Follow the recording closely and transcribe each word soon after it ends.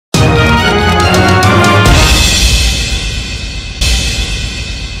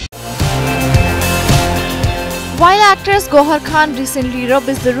Actress Gauahar Khan recently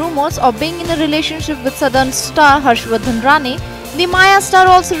rubbished the rumors of being in a relationship with Southern star Harshvardhan Rane. The Maya star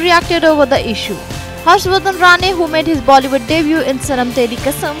also reacted over the issue. Harshvardhan Rane, who made his Bollywood debut in Sanam Teri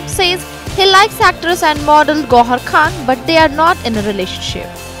Kasam, says he likes actress and model Gauahar Khan, but they are not in a relationship.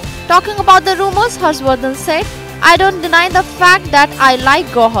 Talking about the rumors, Harshvardhan said, "I don't deny the fact that I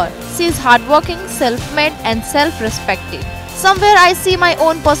like Gauahar. She is hardworking, self-made and self-respecting. Somewhere I see my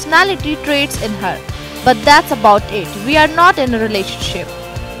own personality traits in her. But that's about it. We are not in a relationship."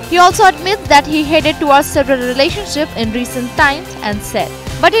 He also admits that he headed towards several relationships in recent times and said,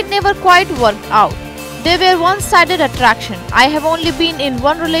 "But it never quite worked out. They were one-sided attraction. I have only been in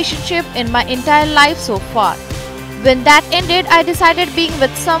one relationship in my entire life so far. When that ended, I decided being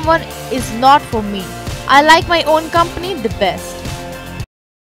with someone is not for me. I like my own company the best."